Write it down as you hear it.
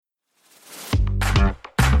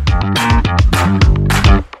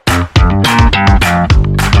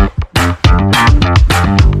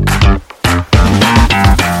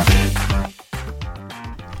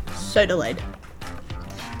also delayed.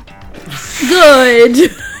 Good.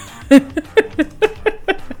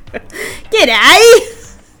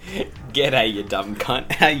 G'day. G'day, you dumb cunt.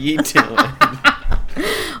 How you doing?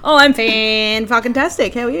 Oh, I'm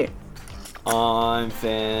fan-fucking-tastic. How are you? I'm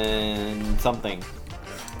something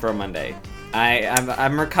for a Monday.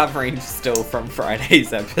 I'm recovering still from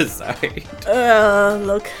Friday's episode.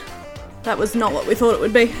 Look. That was not what we thought it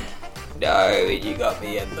would be. No, you got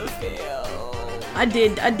me in the field. I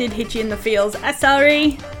did hit you in the feels.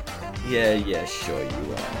 Sorry. Yeah, sure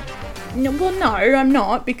you are. No, well, no, I'm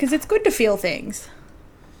not, because it's good to feel things.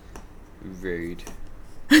 Rude.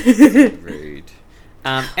 Rude.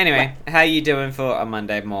 Anyway, how you doing for a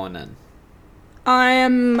Monday morning? I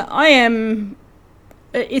am,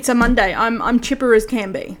 it's a Monday. I'm chipper as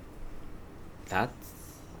can be.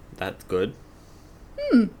 That's good.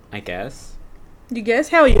 I guess. You guess?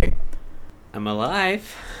 How are you? I'm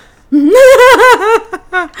alive. The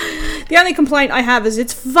only complaint I have is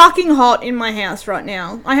it's fucking hot in my house right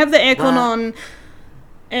now. I have the aircon on,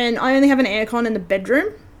 and I only have an aircon in the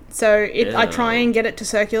bedroom, so I try and get it to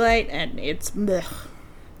circulate, and it's blech.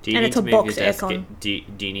 Do you and need it's to a move box your desk? aircon.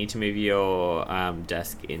 Do you need to move your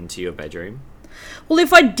desk into your bedroom? Well,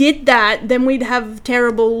 if I did that, then we'd have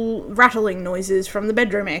terrible rattling noises from the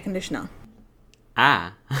bedroom air conditioner.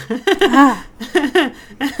 I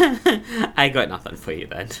got nothing for you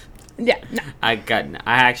then. Yeah, no. I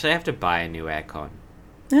actually have to buy a new aircon.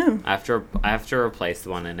 Oh. I have to replace the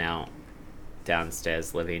one in our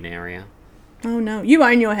downstairs living area. Oh no. You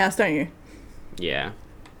own your house, don't you? Yeah.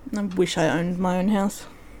 I wish I owned my own house.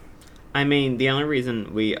 I mean, the only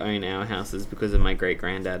reason we own our house is because of my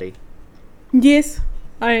great-granddaddy. Yes.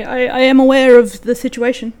 I am aware of the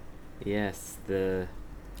situation. Yes, the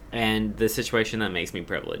situation that makes me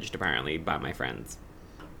privileged, apparently, by my friends.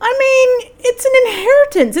 I mean, it's an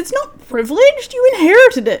inheritance. It's not privileged. You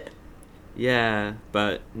inherited it. Yeah,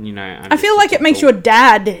 but, you know... I feel like it makes your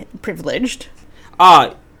dad privileged.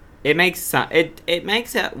 Oh, it makes it,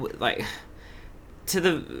 like... To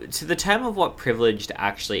the term of what privileged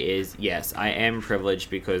actually is, yes, I am privileged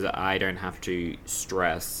because I don't have to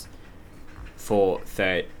stress for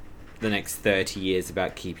the next 30 years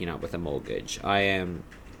about keeping up with a mortgage. I am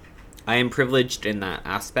privileged in that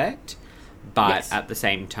aspect, but yes. At the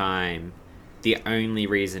same time, the only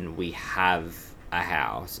reason we have a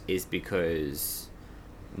house is because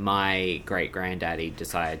my great-granddaddy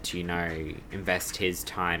decided to, invest his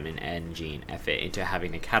time and energy and effort into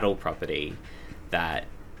having a cattle property that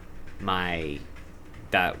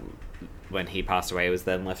when he passed away was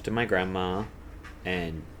then left to my grandma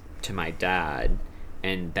and to my dad,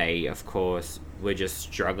 and they of course were just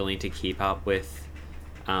struggling to keep up with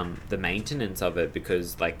the maintenance of it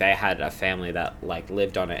because they had a family that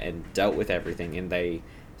lived on it and dealt with everything, and they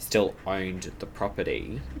still owned the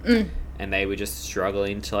property and they were just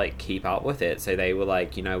struggling to keep up with it, so they were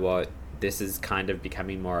like, you know what, this is kind of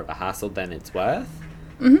becoming more of a hassle than it's worth.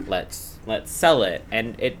 Let's sell it.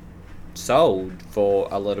 And it sold for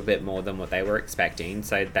a little bit more than what they were expecting,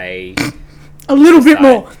 so they a little bit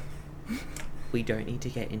more. We don't need to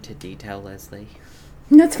get into detail, Leslie.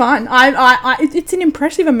 That's fine. It's an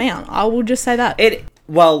impressive amount. I will just say that.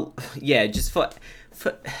 Just for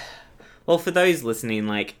those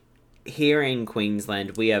listening, here in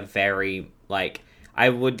Queensland, we are very I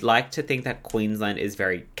would like to think that Queensland is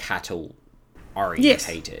very cattle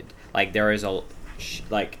orientated. Yes. There is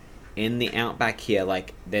in the outback here,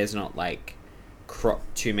 there's not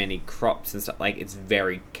too many crops and stuff. It's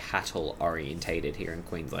very cattle orientated here in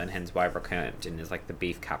Queensland, hence why Rockhampton is the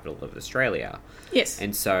beef capital of Australia. Yes.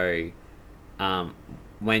 And so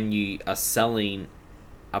when you are selling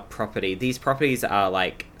a property, these properties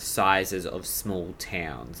are sizes of small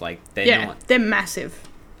towns. They're massive.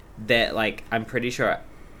 They're I'm pretty sure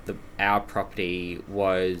our property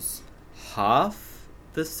was half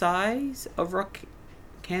the size of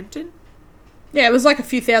Rockhampton. Yeah, it was a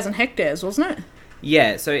few thousand hectares, wasn't it?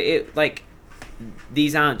 Yeah, so it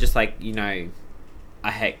these aren't just a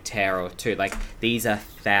hectare or two. These are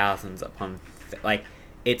thousands upon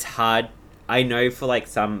it's hard. I know for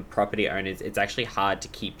some property owners, it's actually hard to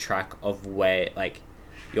keep track of where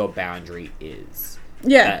your boundary is.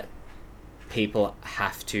 Yeah. That people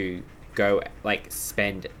have to go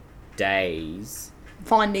spend days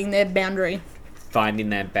finding their boundary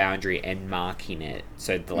and marking it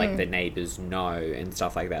so that the neighbors know and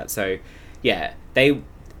stuff like that. So yeah, the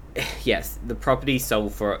property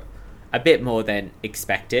sold for a bit more than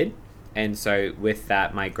expected, and so with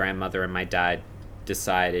that, my grandmother and my dad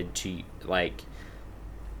decided to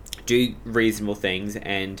do reasonable things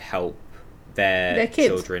and help their kids.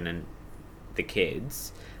 children and the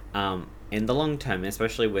kids in the long term,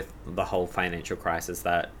 especially with the whole financial crisis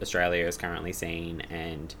that Australia is currently seeing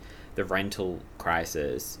and the rental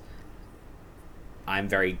crisis, I'm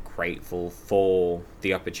very grateful for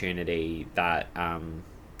the opportunity that,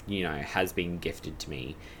 has been gifted to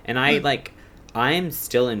me. And I am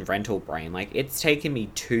still in rental brain. Like, it's taken me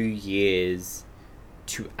 2 years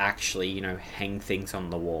to actually, hang things on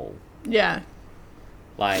the wall. Yeah.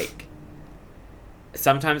 Like,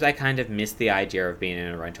 sometimes I kind of miss the idea of being in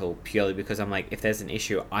a rental purely because I'm like, if there's an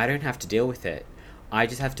issue, I don't have to deal with it. I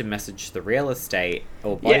just have to message the real estate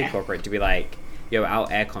or body corporate to be like, yo, our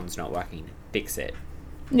aircon's not working. Fix it.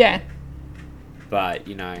 Yeah. But,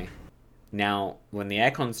 now when the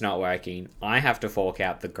aircon's not working, I have to fork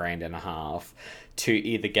out the $1,500 to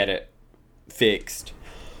either get it fixed.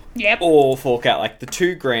 Yep. Or fork out like the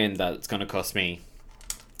 $2,000 that it's going to cost me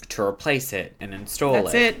to replace it and install it.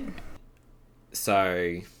 That's it.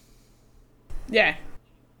 So, yeah.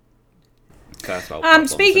 First world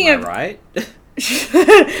problems, speaking am of I right?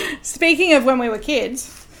 Speaking of when we were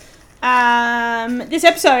kids, this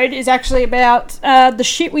episode is actually about the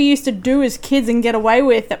shit we used to do as kids and get away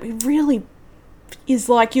with that we really is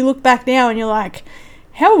like, you look back now and you're like,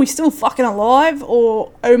 how are we still fucking alive?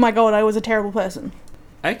 Or, oh my god, I was a terrible person.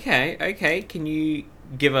 Okay. Can you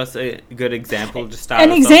give us a good example to start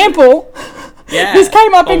An example? Yeah. This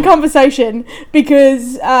came up in conversation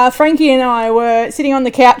because Frankie and I were sitting on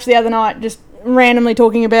the couch the other night just randomly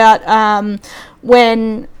talking about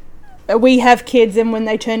when we have kids and when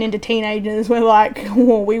they turn into teenagers, we're like,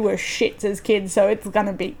 well, we were shits as kids, so it's going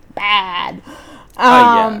to be bad.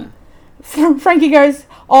 Frankie goes,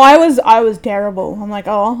 oh, I was terrible. I'm like,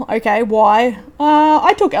 oh, okay, why?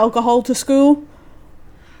 I took alcohol to school.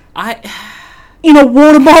 In a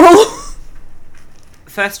water bottle.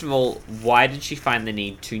 First of all, why did she find the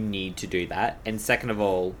need to do that? And second of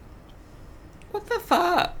all, what the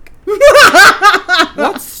fuck?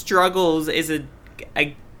 What struggles is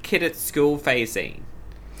a kid at school facing?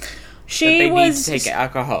 They need to take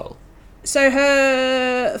alcohol. So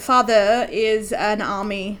her father is an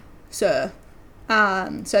army sir.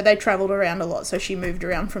 So they travelled around a lot, so she moved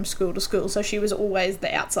around from school to school, so she was always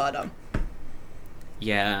the outsider.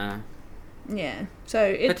 Yeah. Yeah. So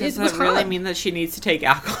it was But does that hard. really mean that she needs to take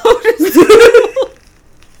alcohol to school?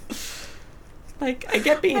 Like, I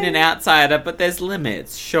get being an outsider, but there's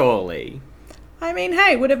limits, surely. I mean,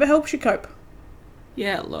 hey, whatever helps you cope.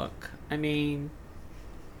 Yeah, look, I mean,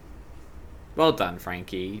 well done,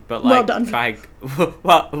 Frankie. But Well like, done.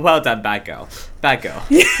 well done, bad girl. Bad girl.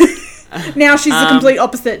 Now she's the complete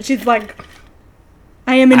opposite. She's like,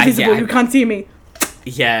 I am invisible. You can't see me.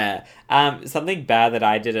 Yeah. Something bad that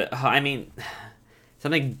I did.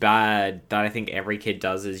 Something bad that I think every kid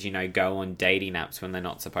does is, go on dating apps when they're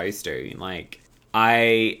not supposed to. Like,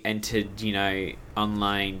 I entered,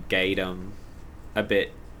 online gaydom a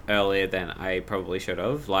bit earlier than I probably should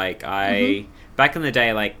have. Like, back in the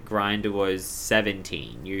day, like, Grindr was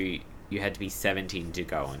 17. You had to be 17 to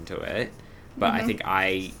go into it. But I think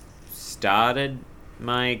I started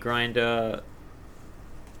my Grindr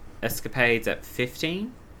escapades at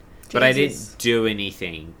 15. But I didn't do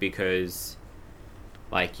anything because,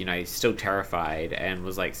 like, still terrified and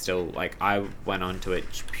was, like, still, like, I went onto it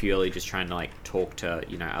purely just trying to, like, talk to,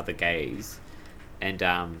 other gays. And,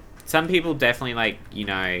 some people definitely, like,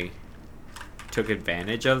 took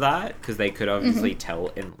advantage of that because they could obviously tell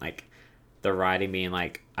in, like, the writing being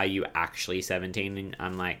like, are you actually 17? And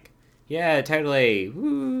I'm like, yeah, totally.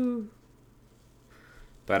 Woo.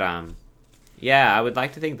 But, yeah, I would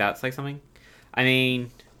like to think that's, like, something. I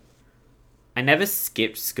mean, I never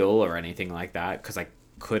skipped school or anything like that because I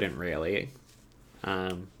couldn't really.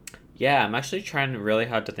 Yeah, I'm actually trying really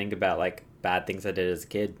hard to think about, like, bad things I did as a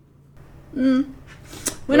kid.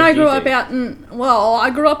 When I grew up I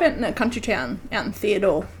grew up in a country town out in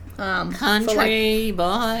Theodore. Country boy,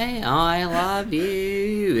 I love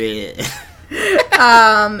you.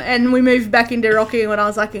 And we moved back into Rocky when I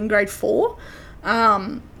was, like, in grade 4.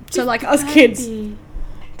 So, like, us kids...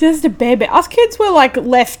 Just a baby. Us kids were, like,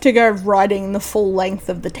 left to go riding the full length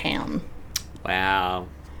of the town. Wow.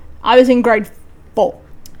 I was in grade 4.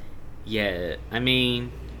 Yeah, I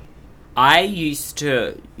mean, I used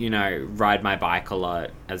to, ride my bike a lot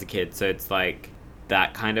as a kid, so it's like,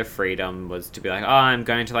 that kind of freedom was to be like, oh, I'm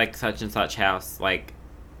going to, like, such and such house, like,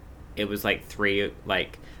 it was, like, 3,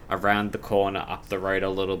 like, around the corner, up the road a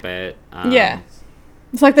little bit. Yeah.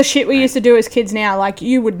 It's like the shit we used to do as kids now, like,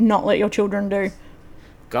 you would not let your children do.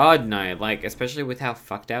 God, no. Like, especially with how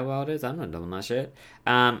fucked our world is, I'm not doing that shit.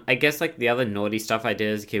 I guess, like, the other naughty stuff I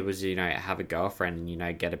did as a kid was, have a girlfriend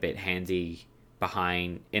and, get a bit handsy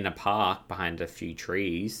in a park behind a few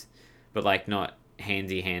trees. But, like, not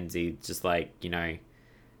handsy, just like, you know,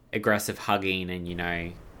 aggressive hugging and, you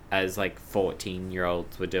know, as like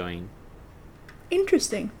 14-year-olds were doing.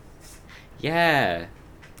 Interesting. Yeah.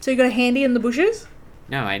 So you got a handy in the bushes?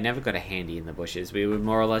 No, I never got a handy in the bushes. We were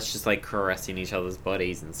more or less just like caressing each other's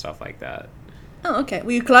bodies and stuff like that. Oh, okay.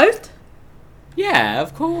 Were you clothed? Yeah,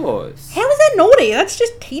 of course. How is that naughty? That's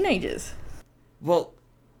just teenagers. Well,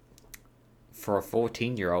 for a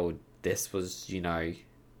 14-year-old, this was, you know...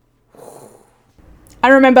 I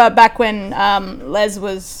remember back when Les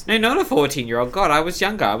was... No, not a 14-year-old. God, I was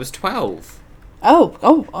younger. I was 12.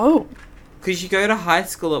 Oh. Because you go to high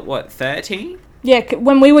school at, what, 13? Yeah,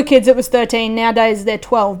 when we were kids it was 13. Nowadays they're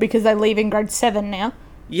 12 because they leave in grade 7 now.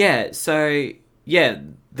 Yeah, so... Yeah,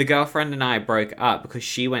 the girlfriend and I broke up because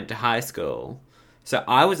she went to high school. So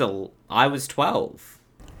I was 12.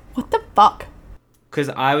 What the fuck? Because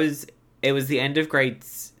it was the end of grade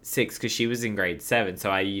 6 because she was in grade 7. So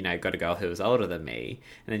I, you know, got a girl who was older than me.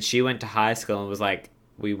 And then she went to high school and was like,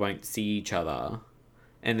 we won't see each other.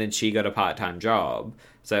 And then she got a part-time job.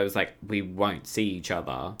 So it was like, we won't see each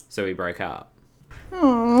other. So we broke up.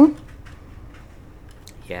 Aww.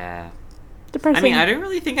 Yeah. Depressing. I mean, I don't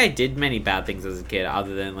really think I did many bad things as a kid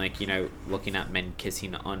other than, like, you know, looking at men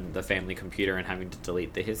kissing on the family computer and having to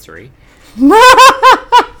delete the history.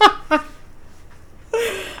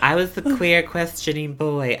 I was the queer questioning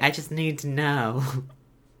boy. I just need to know.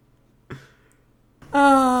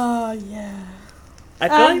 Oh, yeah. I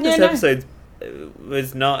feel like this episode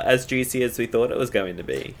was not as juicy as we thought it was going to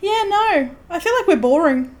be. Yeah, no. I feel like we're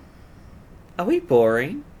boring. Are we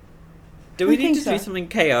boring? Do we need to so. do something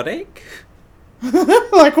chaotic?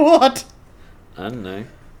 Like what? I don't know.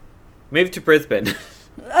 Move to Brisbane.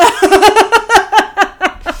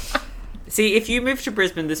 See, if you move to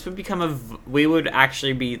Brisbane, this would become we would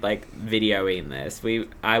actually be, like, videoing this.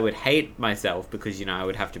 I would hate myself because, you know, I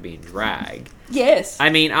would have to be in drag. Yes. I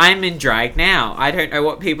mean, I'm in drag now. I don't know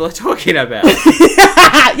what people are talking about.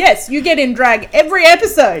 Yes, you get in drag every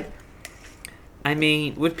episode. I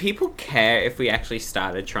mean, would people care if we actually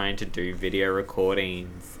started trying to do video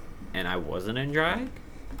recordings and I wasn't in drag?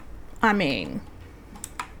 I mean...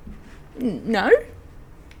 No?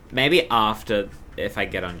 Maybe after... if I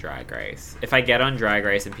get on Drag Race. If I get on Drag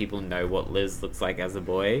Race and people know what Liz looks like as a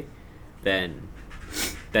boy, then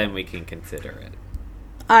we can consider it.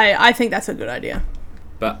 I think that's a good idea.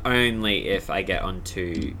 But only if I get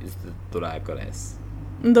onto the Drag Race.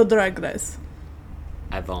 The Drag Race.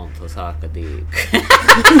 I want to suck a dick.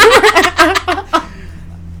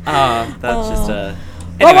 That's just a...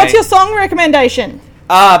 Anyway. Well, what's your song recommendation?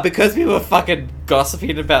 Because we were fucking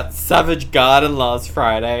gossiping about Savage Garden last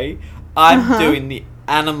Friday... I'm doing the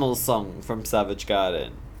Animal song from Savage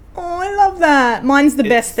Garden. Oh, I love that. Mine's the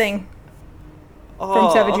best thing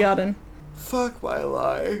from Savage Garden. Fuck my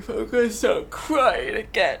life. I'm going to start crying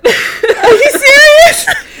again. Are you serious?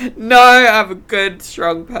 No, I'm a good,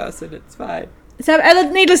 strong person. It's fine. So,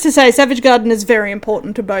 needless to say, Savage Garden is very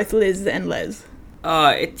important to both Liz and Les.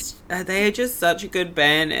 They are just such a good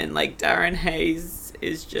band, and, like, Darren Hayes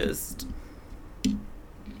is just...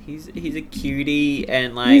 He's a cutie,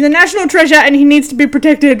 and, like... He's a national treasure, and he needs to be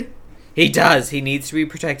protected. He does. He needs to be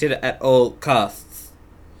protected at all costs.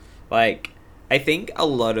 Like, I think a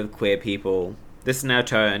lot of queer people... This is now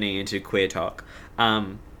turning into queer talk.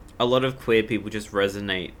 A lot of queer people just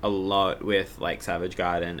resonate a lot with, like, Savage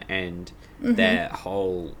Garden and their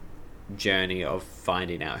whole journey of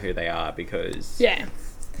finding out who they are, because... Yeah.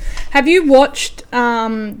 Have you watched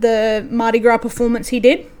the Mardi Gras performance he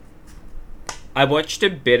did? I watched a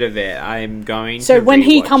bit of it. I'm going to So when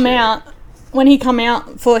he come it. out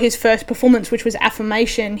for his first performance, which was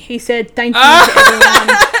Affirmation, he said thank you to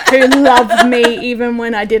everyone who loved me even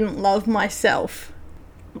when I didn't love myself.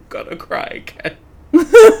 I'm gonna cry again.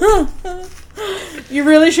 You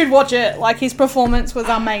really should watch it. Like, his performance was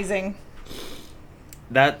amazing.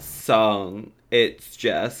 That song, it's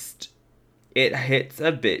just... It hits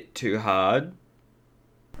a bit too hard.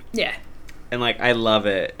 Yeah. And, like, I love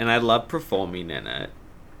it. And I love performing in it.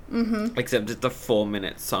 Mm-hmm. Except it's a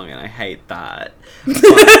 4-minute song, and I hate that. But,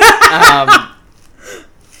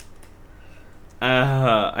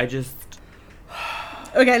 I just...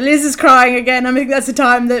 Okay, Liz is crying again. I think that's the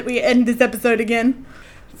time that we end this episode again.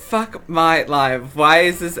 Fuck my life. Why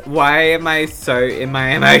am I so in my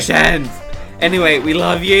emotions? Anyway, we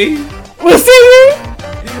love you. We'll see you.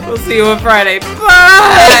 We'll see you on Friday. Bye!